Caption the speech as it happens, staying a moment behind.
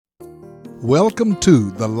Welcome to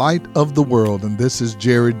The Light of the World, and this is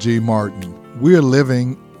Jerry G. Martin. We're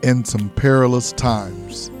living in some perilous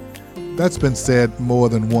times. That's been said more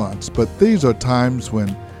than once, but these are times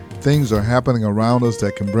when things are happening around us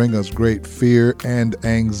that can bring us great fear and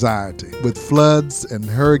anxiety. With floods and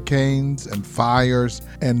hurricanes and fires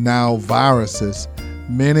and now viruses,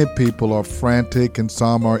 many people are frantic and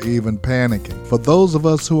some are even panicking. For those of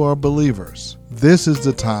us who are believers, this is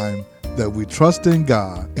the time that we trust in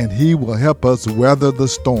God and He will help us weather the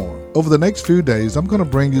storm. Over the next few days, I'm going to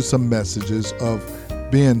bring you some messages of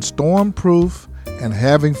being storm-proof and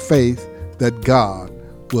having faith that God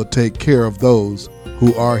will take care of those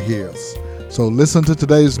who are His. So listen to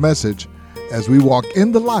today's message as we walk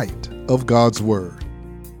in the light of God's Word.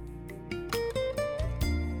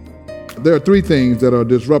 There are three things that are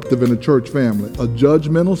disruptive in a church family: a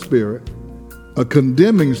judgmental spirit, a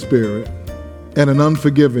condemning spirit, and an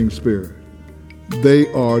unforgiving spirit. They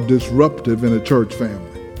are disruptive in a church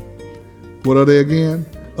family. What are they again?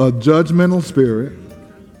 A judgmental spirit,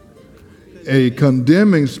 a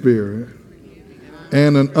condemning spirit,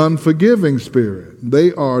 and an unforgiving spirit.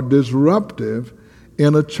 They are disruptive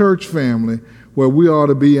in a church family where we ought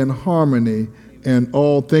to be in harmony and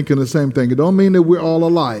all thinking the same thing. It don't mean that we're all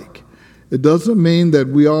alike. It doesn't mean that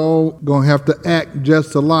we all going to have to act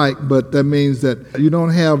just alike, but that means that you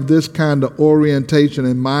don't have this kind of orientation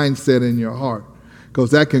and mindset in your heart,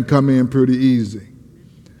 because that can come in pretty easy.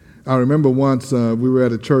 I remember once we were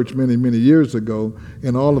at a church many, many years ago,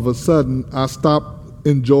 and all of a sudden I stopped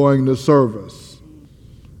enjoying the service.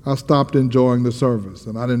 I stopped enjoying the service,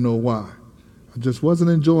 and I didn't know why. I just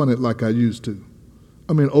wasn't enjoying it like I used to.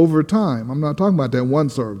 I mean, over time. I'm not talking about that one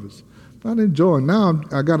service. Not enjoying. Now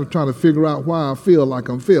I got to try to figure out why I feel like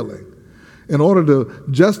I'm feeling. In order to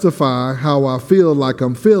justify how I feel like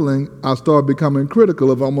I'm feeling, I started becoming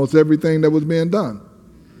critical of almost everything that was being done.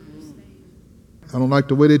 I don't like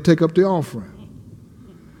the way they take up the offering.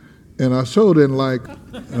 And I sure didn't like,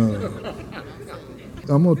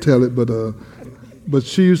 I'm going to tell it, but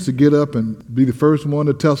she used to get up and be the first one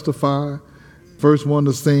to testify, first one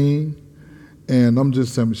to sing. And I'm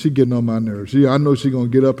just saying, she's getting on my nerves. I know she's going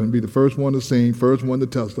to get up and be the first one to sing, first one to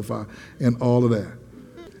testify, and all of that.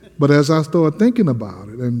 But as I started thinking about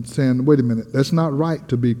it and saying, wait a minute, that's not right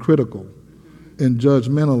to be critical and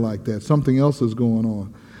judgmental like that. Something else is going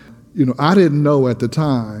on. You know, I didn't know at the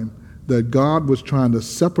time that God was trying to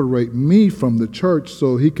separate me from the church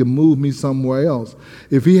so He could move me somewhere else.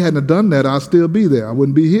 If He hadn't done that, I'd still be there. I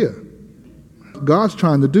wouldn't be here. God's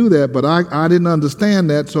trying to do that, but I didn't understand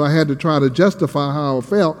that, so I had to try to justify how I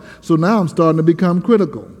felt. So now I'm starting to become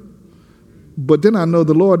critical. But then I know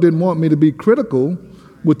the Lord didn't want me to be critical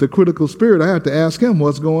with the critical spirit. I had to ask Him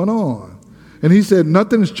what's going on. And He said,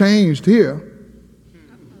 nothing's changed here.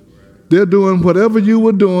 They're doing whatever you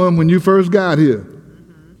were doing when you first got here.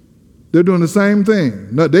 They're doing the same thing.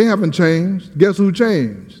 No, they haven't changed. Guess who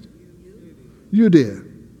changed? You did.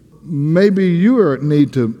 Maybe you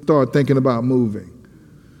need to start thinking about moving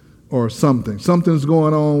or something. Something's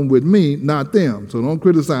going on with me, not them. So don't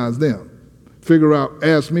criticize them. Figure out,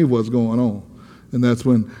 ask me what's going on. And that's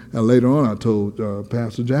when later on I told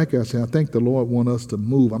Pastor Jackie, I said, I think the Lord wants us to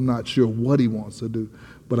move. I'm not sure what He wants to do,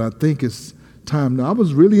 but I think it's time now. I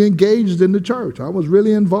was really engaged in the church. I was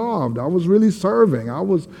really involved. I was really serving. I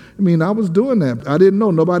was doing that. I didn't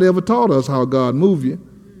know. Nobody ever taught us how God moved you.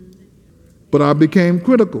 But I became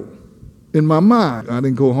critical in my mind. I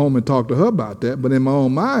didn't go home and talk to her about that, but in my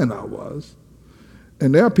own mind I was.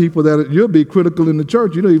 And there are people that you'll be critical in the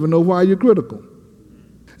church. You don't even know why you're critical.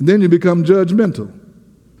 And then you become judgmental.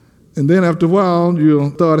 And then after a while,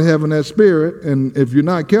 you'll start having that spirit, and if you're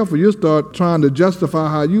not careful, you'll start trying to justify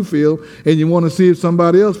how you feel, and you want to see if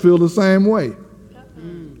somebody else feels the same way.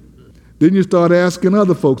 Then you start asking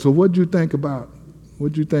other folks, so what'd you think about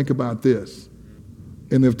this?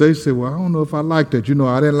 And if they say, well, I don't know if I like that.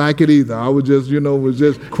 I didn't like it either. I was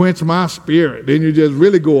just, quench my spirit. Then you just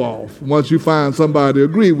really go off once you find somebody to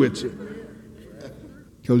agree with you.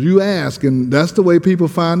 Because you ask, and that's the way people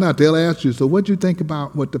find out. They'll ask you, so what'd you think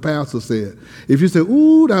about what the pastor said? If you say,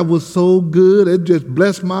 ooh, that was so good, it just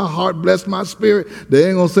blessed my heart, blessed my spirit, they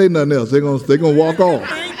ain't going to say nothing else. They're going to walk off.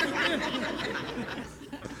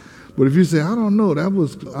 But if you say, I don't know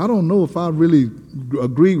if I really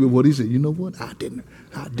agree with what he said. You know what? I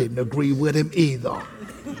didn't agree with him either.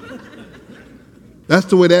 That's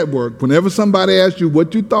the way that works. Whenever somebody asks you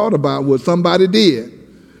what you thought about what somebody did,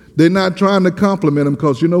 they're not trying to compliment them,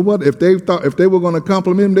 because you know what? If they were going to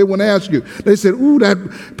compliment them, they wouldn't ask you. They said, ooh,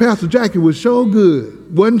 that Pastor Jackie was so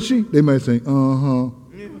good, wasn't she? They may say, uh-huh.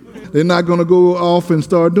 they're not going to go off and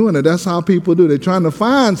start doing it. That's how people do. They're trying to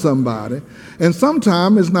find somebody, and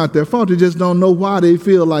sometimes it's not their fault. They just don't know why they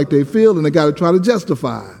feel like they feel, and they got to try to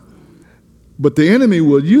justify it. But the enemy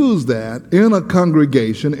will use that in a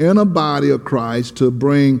congregation, in a body of Christ, to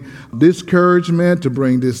bring discouragement, to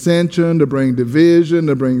bring dissension, to bring division,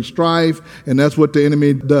 to bring strife. And that's what the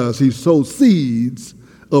enemy does. He sows seeds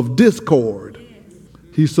of discord.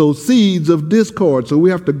 He sows seeds of discord. So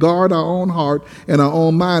we have to guard our own heart and our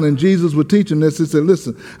own mind. And Jesus was teaching this. He said,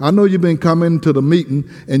 listen, I know you've been coming to the meeting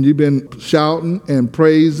and you've been shouting and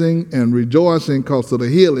praising and rejoicing because of the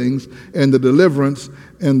healings and the deliverance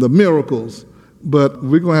and the miracles. But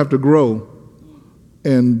we're going to have to grow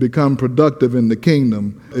and become productive in the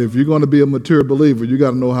kingdom. If you're going to be a mature believer, you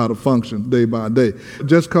got to know how to function day by day.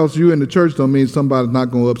 Just because you're in the church don't mean somebody's not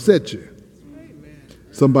going to upset you.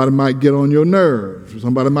 Somebody might get on your nerves.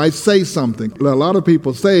 Somebody might say something. A lot of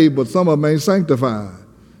people saved, but some of them ain't sanctified.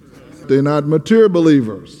 They're not mature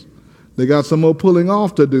believers. They got some more pulling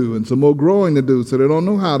off to do and some more growing to do, so they don't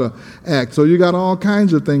know how to act. So you got all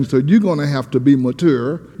kinds of things. So you're going to have to be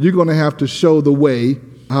mature. You're going to have to show the way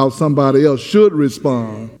how somebody else should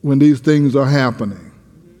respond when these things are happening.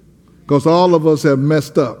 Because all of us have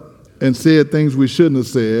messed up and said things we shouldn't have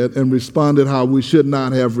said and responded how we should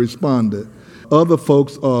not have responded. Other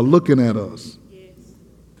folks are looking at us.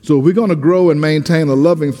 So if we're going to grow and maintain a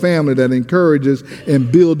loving family that encourages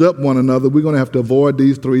and build up one another, we're going to have to avoid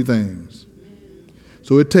these three things.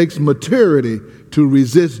 So it takes maturity to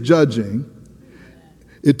resist judging.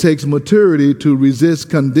 It takes maturity to resist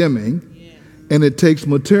condemning. And it takes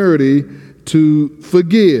maturity to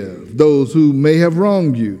forgive those who may have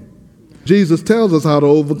wronged you. Jesus tells us how to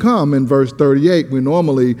overcome in verse 38. We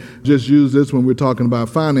normally just use this when we're talking about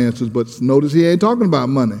finances, but notice he ain't talking about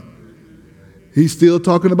money. He's still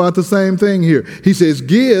talking about the same thing here. He says,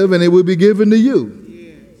 give and it will be given to you.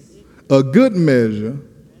 Yes. A good measure,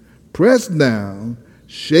 pressed down,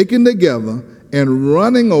 shaken together, and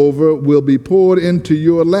running over will be poured into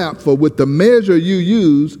your lap. For with the measure you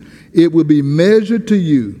use, it will be measured to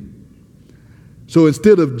you. So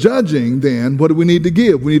instead of judging, then, what do we need to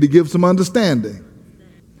give? We need to give some understanding.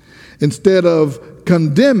 Instead of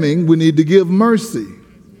condemning, we need to give mercy.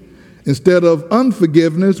 Instead of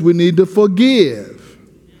unforgiveness, we need to forgive.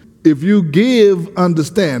 If you give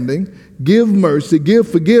understanding, give mercy, give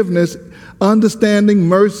forgiveness, understanding,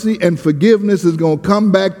 mercy, and forgiveness is going to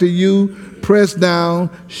come back to you, pressed down,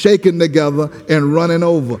 shaken together, and running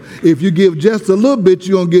over. If you give just a little bit,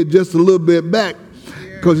 you're going to get just a little bit back.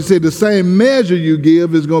 Because he said the same measure you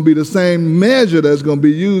give is going to be the same measure that's going to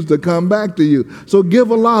be used to come back to you. So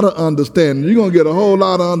give a lot of understanding. You're going to get a whole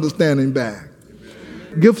lot of understanding back.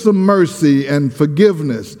 Give some mercy and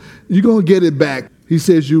forgiveness. You're going to get it back. He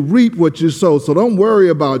says you reap what you sow. So don't worry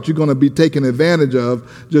about you're going to be taken advantage of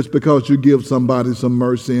just because you give somebody some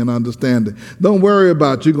mercy and understanding. Don't worry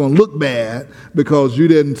about you're going to look bad because you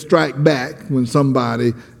didn't strike back when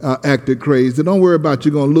somebody acted crazy. Don't worry about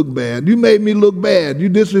you're going to look bad. You made me look bad. You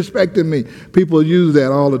disrespected me. People use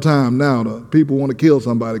that all the time now. People want to kill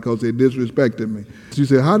somebody because they disrespected me. So you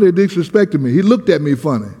say, how they disrespected me? He looked at me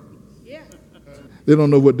funny. They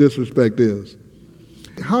don't know what disrespect is.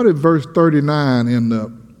 How did verse 39 end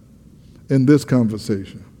up in this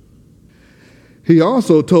conversation? He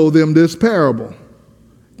also told them this parable.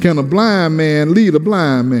 Can a blind man lead a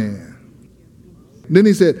blind man? Then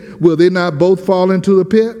he said, will they not both fall into the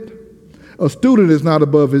pit? A student is not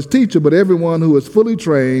above his teacher, but everyone who is fully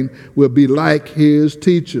trained will be like his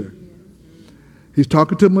teacher. He's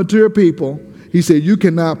talking to mature people. He said, you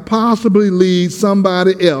cannot possibly lead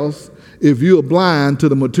somebody else if you're blind to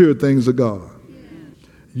the mature things of God.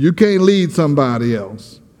 You can't lead somebody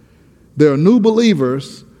else. There are new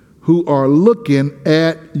believers who are looking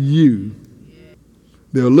at you.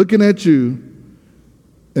 They're looking at you,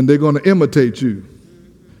 and they're going to imitate you.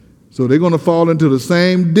 So they're going to fall into the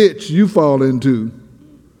same ditch you fall into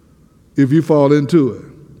if you fall into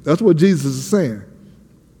it. That's what Jesus is saying.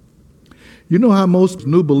 You know how most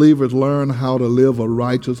new believers learn how to live a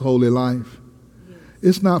righteous, holy life?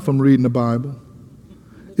 It's not from reading the Bible.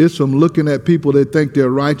 It's from looking at people that think they're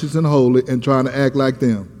righteous and holy and trying to act like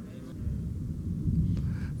them.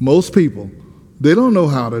 Most people, they don't know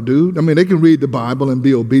how to do. I mean, they can read the Bible and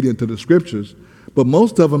be obedient to the scriptures, but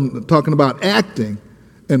most of them talking about acting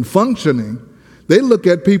and functioning, they look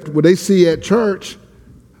at people what they see at church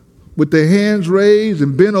with their hands raised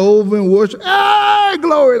and bent over and worship. Hey,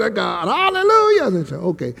 glory to God. Hallelujah. They say,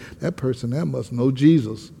 okay, that person, that must know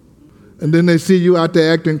Jesus. And then they see you out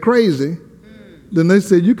there acting crazy. Then they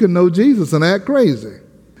say you can know Jesus and act crazy.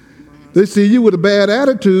 They see you with a bad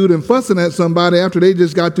attitude and fussing at somebody after they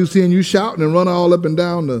just got through seeing you shouting and run all up and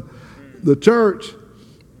down the church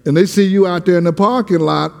and they see you out there in the parking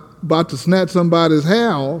lot about to snatch somebody's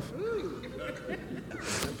hair off,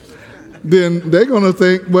 then they're going to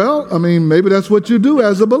think, well, I mean, maybe that's what you do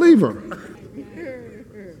as a believer.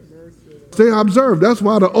 They observe. That's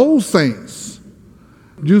why the old saints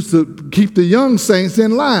used to keep the young saints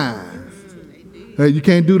in line. Hey, you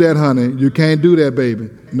can't do that, honey. You can't do that, baby.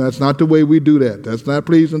 And that's not the way we do that. That's not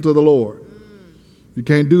pleasing to the Lord. You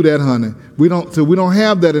can't do that, honey. We don't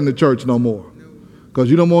have that in the church no more. Because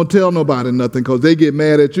you don't want to tell nobody nothing, because they get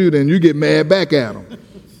mad at you, then you get mad back at them.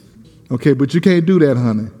 Okay, but you can't do that,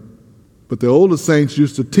 honey. But the older saints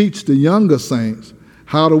used to teach the younger saints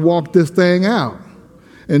how to walk this thing out.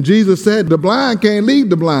 And Jesus said the blind can't lead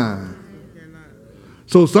the blind.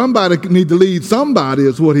 So somebody need to lead somebody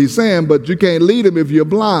is what he's saying, but you can't lead them if you're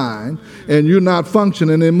blind and you're not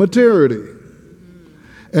functioning in maturity.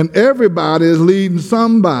 And everybody is leading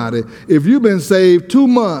somebody. If you've been saved 2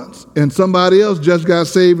 months and somebody else just got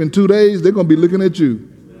saved in 2 days, they're going to be looking at you.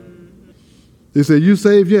 They say, you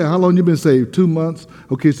saved? Yeah. How long you been saved? 2 months.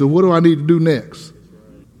 Okay, so what do I need to do next?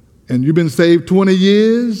 And you've been saved 20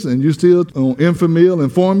 years and you still on Enfamil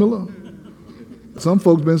and formula? Some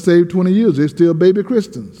folks been saved 20 years. They're still baby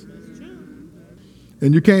Christians.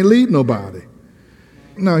 And you can't lead nobody.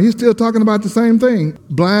 Now, he's still talking about the same thing.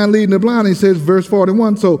 Blind leading the blind. He says, verse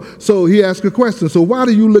 41. So he asks a question. So why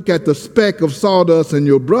do you look at the speck of sawdust in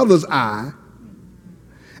your brother's eye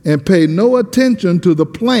and pay no attention to the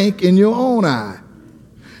plank in your own eye?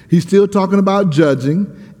 He's still talking about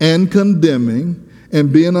judging and condemning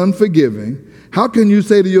and being unforgiving. How can you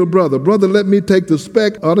say to your brother, brother, let me take the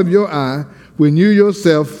speck out of your eye when you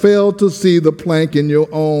yourself fail to see the plank in your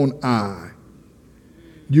own eye?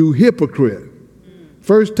 You hypocrite.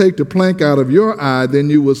 First take the plank out of your eye, then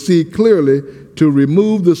you will see clearly to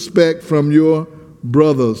remove the speck from your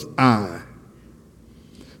brother's eye.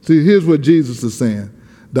 See, here's what Jesus is saying.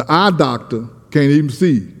 The eye doctor can't even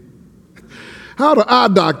see. How the eye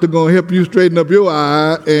doctor going to help you straighten up your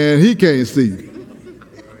eye and he can't see?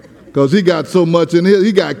 Because he got so much in here,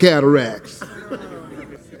 he got cataracts.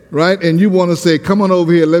 Right? And you want to say, come on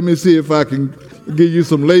over here, let me see if I can give you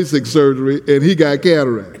some LASIK surgery, and he got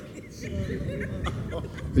cataract.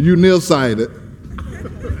 You nearsighted,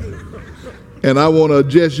 and I want to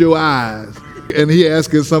adjust your eyes. And he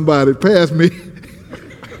asking somebody, pass me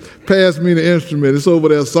the instrument. It's over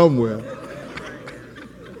there somewhere.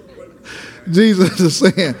 Jesus is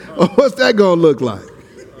saying, oh, what's that going to look like?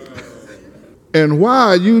 And why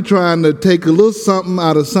are you trying to take a little something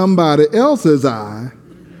out of somebody else's eye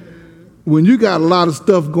when you got a lot of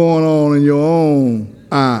stuff going on in your own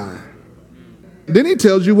eye? Then he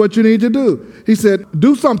tells you what you need to do. He said,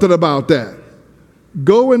 do something about that.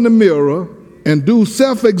 Go in the mirror and do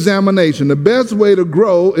self-examination. The best way to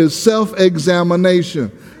grow is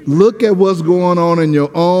self-examination. Look at what's going on in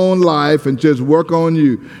your own life and just work on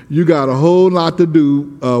you. You got a whole lot to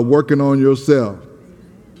do working on yourself.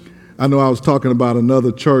 I know I was talking about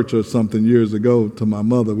another church or something years ago to my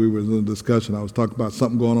mother. We were in a discussion. I was talking about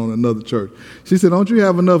something going on in another church. She said, don't you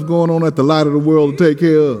have enough going on at the Light of the World to take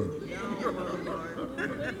care of?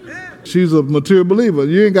 She's a mature believer.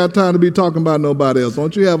 You ain't got time to be talking about nobody else.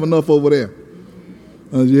 Don't you have enough over there?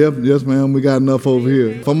 Yes, ma'am, we got enough over here.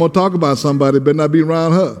 If I'm going to talk about somebody, it better not be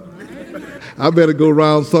around her. I better go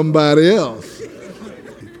around somebody else.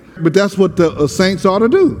 But that's what the saints ought to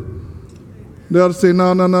do. They ought to say,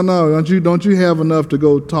 no. Don't you have enough to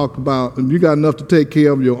go talk about? You got enough to take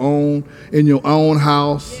care of your own, in your own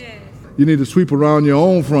house. You need to sweep around your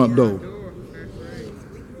own front door.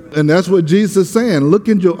 And that's what Jesus is saying. Look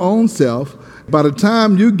into your own self. By the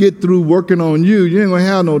time you get through working on you, you ain't going to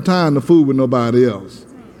have no time to fool with nobody else.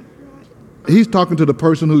 He's talking to the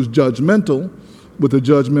person who's judgmental with a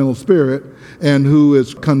judgmental spirit and who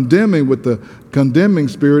is condemning with the condemning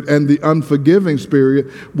spirit and the unforgiving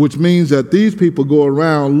spirit, which means that these people go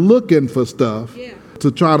around looking for stuff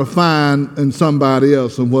to try to find in somebody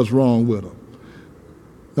else and what's wrong with them.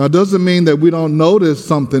 Now, it doesn't mean that we don't notice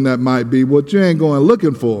something that might be what you ain't going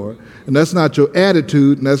looking for. And that's not your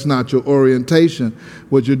attitude, and that's not your orientation.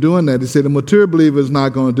 What you're doing that, he said, a mature believer is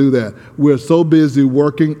not going to do that. We're so busy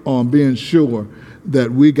working on being sure that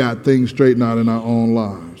we got things straightened out in our own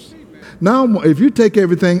lives. Now, if you take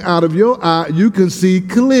everything out of your eye, you can see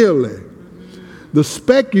clearly. The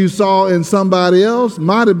speck you saw in somebody else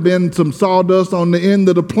might have been some sawdust on the end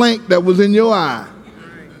of the plank that was in your eye.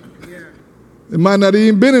 It might not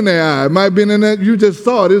even been in their eye. It might have been in that. You just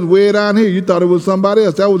saw it. It's way down here. You thought it was somebody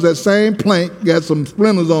else. That was that same plank, got some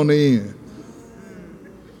splinters on the end.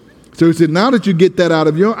 So he said, now that you get that out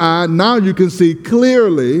of your eye, now you can see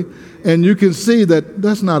clearly, and you can see that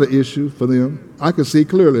that's not an issue for them. I can see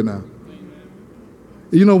clearly now.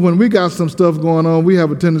 You know, when we got some stuff going on, we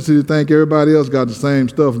have a tendency to think everybody else got the same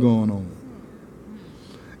stuff going on.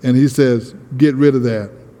 And he says, get rid of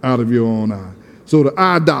that out of your own eye. So the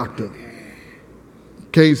eye doctor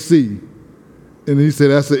can't see. And he said,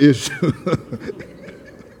 that's the issue.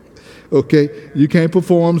 Okay? You can't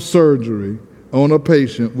perform surgery on a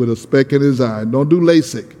patient with a speck in his eye. Don't do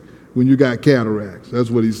LASIK when you got cataracts. That's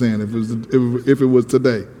what he's saying if it was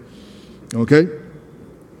today. Okay?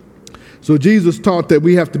 So Jesus taught that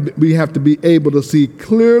we have to be able to see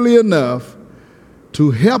clearly enough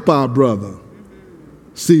to help our brother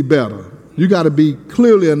see better. You got to be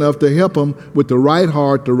clearly enough to help him with the right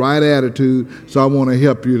heart, the right attitude. So I want to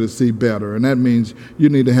help you to see better. And that means you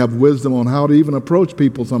need to have wisdom on how to even approach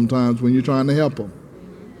people sometimes when you're trying to help them.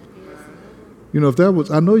 You know, if that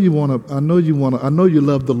was, I know you love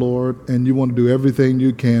the Lord and you want to do everything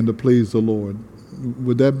you can to please the Lord.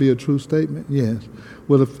 Would that be a true statement? Yes.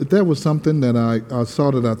 Well, if that was something that I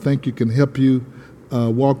saw that I think you can help you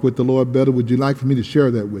walk with the Lord better, would you like for me to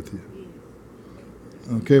share that with you?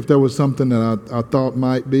 Okay, if there was something that I thought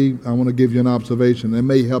might be, I want to give you an observation. It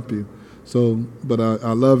may help you. So, but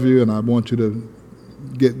I love you and I want you to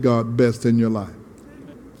get God best in your life.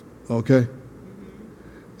 Okay?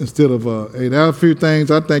 Instead of, hey, there are a few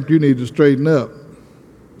things I think you need to straighten up.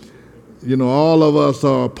 You know, all of us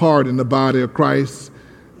are a part in the body of Christ,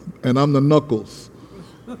 and I'm the knuckles.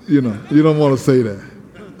 You know, you don't want to say that.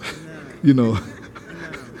 You know,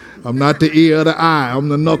 I'm not the ear or the eye. I'm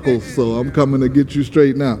the knuckles, so I'm coming to get you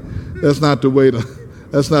straightened out. That's not the way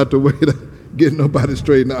to get nobody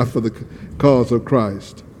straightened out for the cause of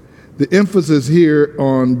Christ. The emphasis here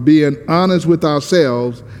on being honest with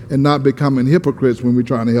ourselves and not becoming hypocrites when we're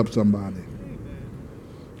trying to help somebody.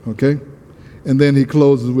 Okay? And then he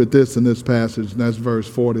closes with this in this passage, and that's verse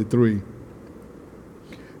 43.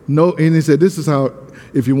 No, and he said, this is how,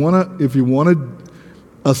 if you want to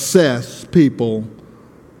assess people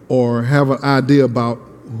or have an idea about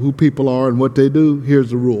who people are and what they do,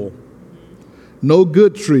 here's the rule. No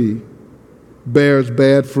good tree bears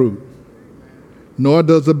bad fruit, nor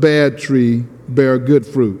does a bad tree bear good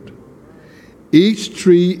fruit. Each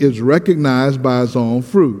tree is recognized by its own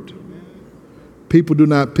fruit. People do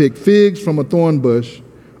not pick figs from a thorn bush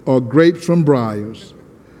or grapes from briars.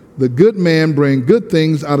 The good man brings good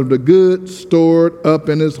things out of the good stored up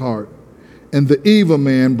in his heart, and the evil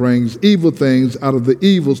man brings evil things out of the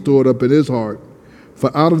evil stored up in his heart.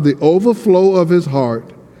 For out of the overflow of his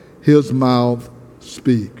heart, his mouth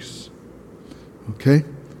speaks. Okay?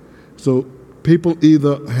 So people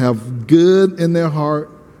either have good in their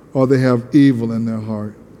heart or they have evil in their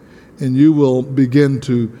heart. And you will begin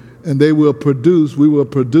to, and we will produce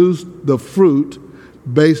the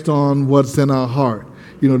fruit based on what's in our heart.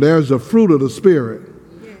 You know, there's a fruit of the Spirit.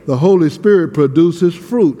 The Holy Spirit produces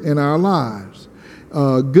fruit in our lives.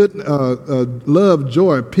 Love,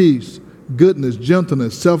 joy, peace, goodness,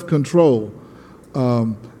 gentleness, self-control,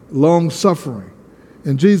 long-suffering.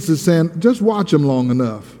 And Jesus is saying, just watch them long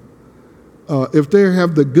enough. If they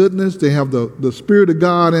have the goodness, they have the Spirit of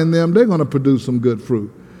God in them, they're going to produce some good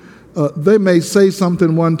fruit. They may say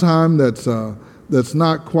something one time that's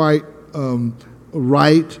not quite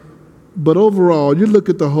right, but overall, you look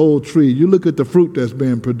at the whole tree, you look at the fruit that's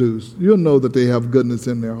being produced, you'll know that they have goodness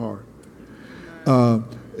in their heart.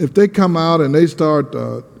 If they come out and they start,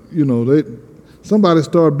 somebody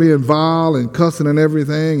start being vile and cussing and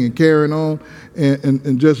everything and carrying on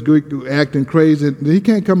and just acting crazy, he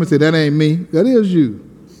can't come and say, that ain't me, that is you.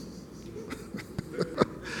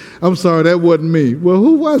 I'm sorry, that wasn't me. Well,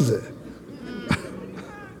 who was it?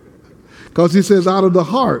 Because he says out of the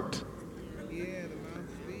heart,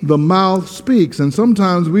 the mouth speaks. And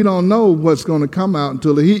sometimes we don't know what's going to come out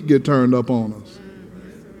until the heat get turned up on us.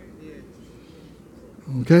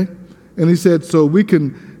 Okay? And he said, so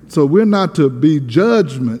we're not to be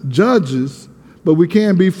judges, but we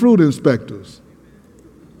can be fruit inspectors.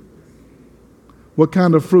 What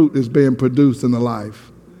kind of fruit is being produced in the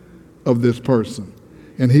life of this person?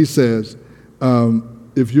 And he says,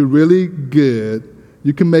 if you're really good,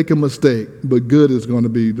 you can make a mistake, but good is going to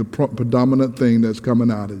be the predominant thing that's coming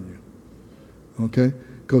out of you. Okay?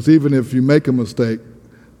 Because even if you make a mistake,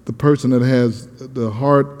 the person that has the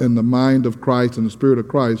heart and the mind of Christ and the Spirit of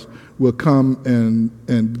Christ will come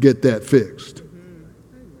and get that fixed.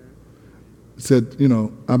 Said,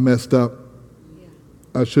 I messed up.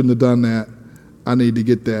 I shouldn't have done that. I need to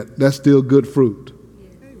get that. That's still good fruit.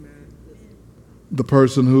 The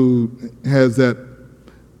person who has that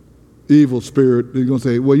evil spirit, they're going to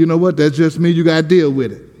say, well, you know what? That's just me. You got to deal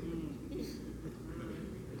with it.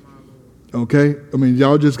 Okay? I mean,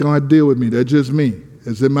 y'all just going to deal with me. That's just me.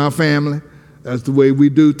 It's in my family. That's the way we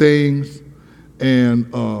do things.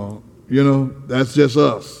 and, that's just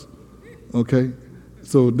us, okay?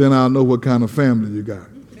 So then I'll know what kind of family you got,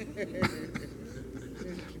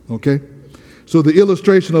 okay? So the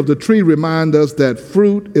illustration of the tree reminds us that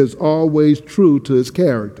fruit is always true to its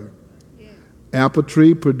character. Apple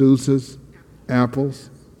tree produces apples,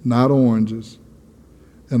 not oranges,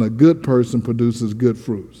 and a good person produces good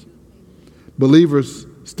fruits. Believers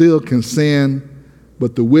still can sin,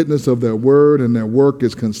 but the witness of their word and their work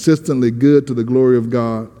is consistently good to the glory of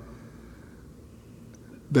God,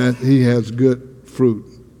 that he has good fruit.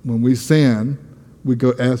 When we sin, we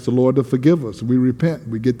go ask the Lord to forgive us. We repent.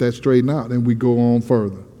 We get that straightened out, and we go on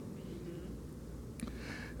further.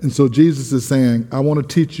 And so Jesus is saying, I want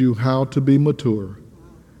to teach you how to be mature,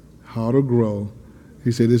 how to grow.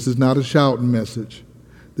 He said, this is not a shouting message.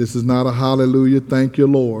 This is not a hallelujah, thank you,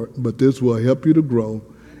 Lord, but this will help you to grow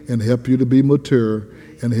and help you to be mature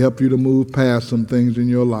and help you to move past some things in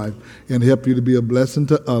your life and help you to be a blessing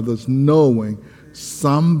to others, knowing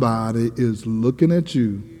somebody is looking at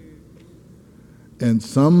you and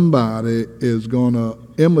somebody is going to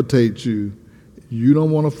imitate you. You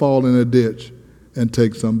don't want to fall in a ditch and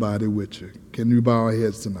take somebody with you. Can you bow our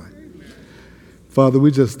heads tonight? Father,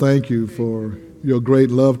 we just thank you for your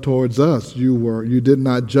great love towards us. You did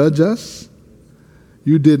not judge us.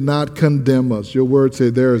 You did not condemn us. Your word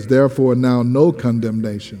said there is therefore now no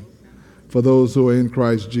condemnation for those who are in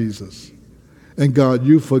Christ Jesus. And God,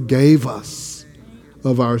 you forgave us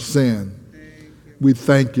of our sin. We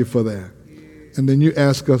thank you for that. And then you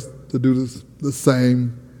ask us to do the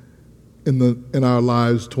same in our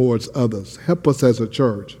lives towards others. Help us as a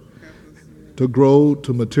church to grow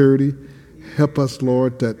to maturity. Help us,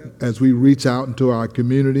 Lord, that as we reach out into our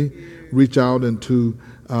community, reach out into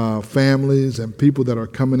families and people that are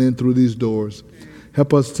coming in through these doors,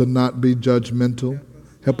 help us to not be judgmental.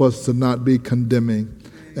 Help us to not be condemning.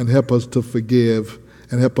 And help us to forgive.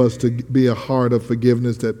 And help us to be a heart of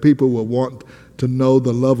forgiveness, that people will want to know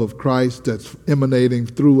the love of Christ that's emanating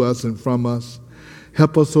through us and from us.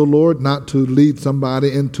 Help us, O Lord, not to lead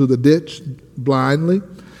somebody into the ditch blindly.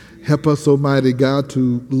 Help us, Almighty God,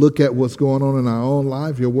 to look at what's going on in our own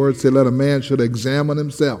life. Your word said, let a man should examine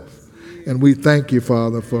himself. And we thank you,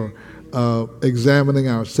 Father, for examining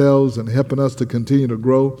ourselves and helping us to continue to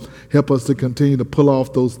grow. Help us to continue to pull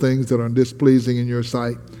off those things that are displeasing in your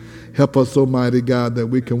sight. Help us, Almighty God, that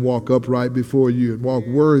we can walk upright before you and walk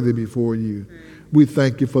worthy before you. We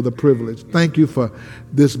thank you for the privilege. Thank you for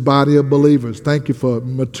this body of believers. Thank you for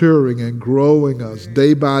maturing and growing us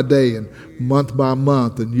day by day and month by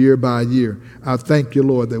month and year by year. I thank you,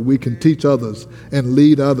 Lord, that we can teach others and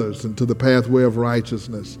lead others into the pathway of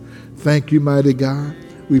righteousness. Thank you, mighty God.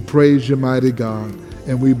 We praise you, mighty God,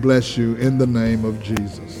 and we bless you in the name of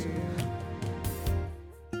Jesus.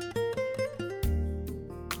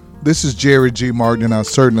 This is Jerry G. Martin, and I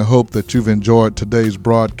certainly hope that you've enjoyed today's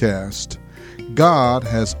broadcast. God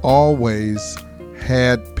has always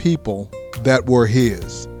had people that were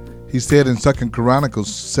his. He said in 2 Chronicles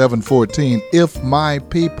 7:14, if my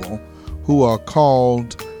people who are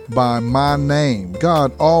called by my name,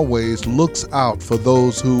 God always looks out for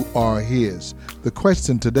those who are his. The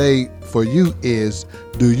question today for you is,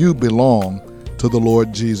 do you belong to the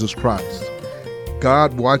Lord Jesus Christ?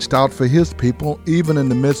 God watched out for his people even in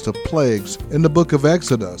the midst of plagues. In the book of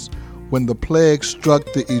Exodus, when the plague struck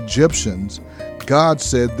the Egyptians, God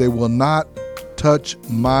said they will not touch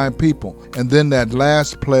my people. And then that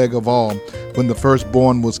last plague of all, when the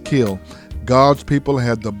firstborn was killed, God's people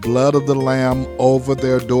had the blood of the Lamb over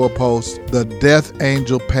their doorposts. The death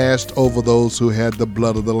angel passed over those who had the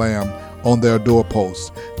blood of the Lamb on their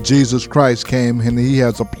doorposts. Jesus Christ came and he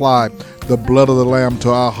has applied the blood of the Lamb to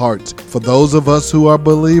our hearts. For those of us who are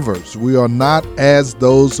believers, we are not as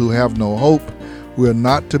those who have no hope. We are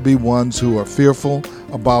not to be ones who are fearful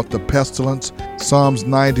about the pestilence. Psalms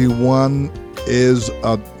 91 is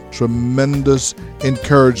a tremendous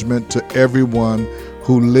encouragement to everyone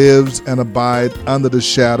who lives and abides under the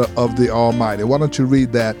shadow of the Almighty. Why don't you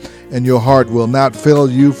read that? And your heart will not fail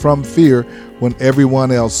you from fear when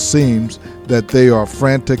everyone else seems that they are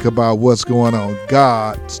frantic about what's going on.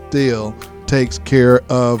 God still takes care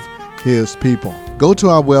of his people. Go to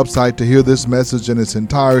our website to hear this message in its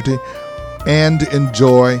entirety and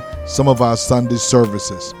enjoy some of our Sunday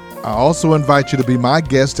services. I also invite you to be my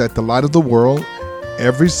guest at the Light of the World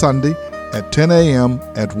every Sunday at 10 a.m.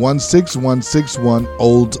 at 16161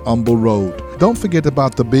 Old Humble Road. Don't forget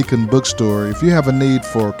about the Beacon Bookstore. If you have a need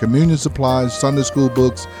for communion supplies, Sunday school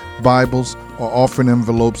books, Bibles, or offering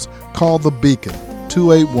envelopes, call the Beacon,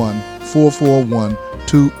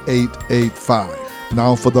 281-441-2885.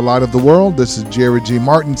 Now for the Light of the World, this is Jerry G.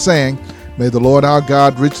 Martin saying, May the Lord our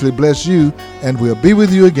God richly bless you, and we'll be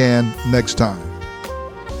with you again next time.